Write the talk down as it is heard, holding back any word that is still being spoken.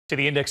To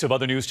the index of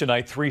other news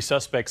tonight, 3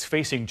 suspects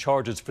facing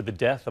charges for the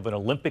death of an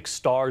Olympic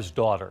star's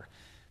daughter.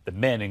 The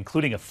men,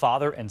 including a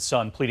father and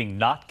son, pleading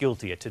not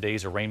guilty at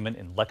today's arraignment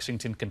in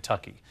Lexington,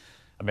 Kentucky.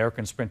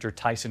 American sprinter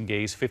Tyson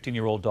Gay's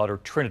 15-year-old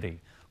daughter, Trinity,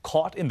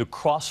 caught in the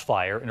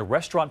crossfire in a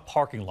restaurant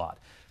parking lot.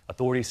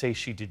 Authorities say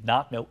she did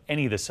not know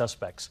any of the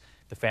suspects.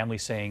 The family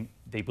saying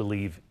they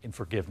believe in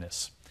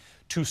forgiveness.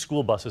 2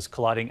 school buses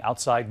colliding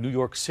outside New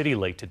York City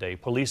late today.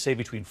 Police say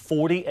between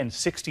 40 and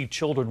 60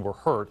 children were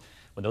hurt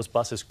when those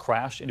buses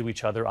crashed into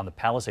each other on the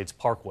Palisades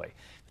Parkway.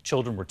 The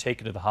children were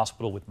taken to the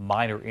hospital with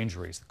minor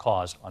injuries, the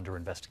cause under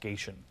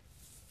investigation.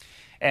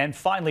 And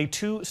finally,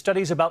 2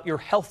 studies about your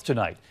health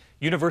tonight.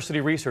 University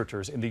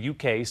researchers in the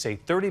UK say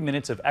 30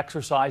 minutes of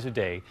exercise a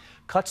day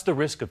cuts the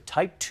risk of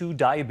type 2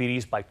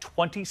 diabetes by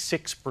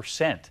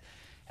 26%.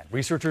 And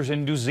researchers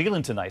in New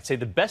Zealand tonight say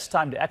the best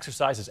time to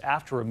exercise is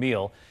after a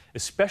meal,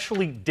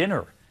 especially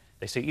dinner.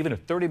 They say even a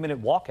 30-minute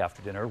walk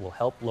after dinner will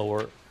help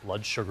lower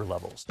blood sugar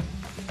levels.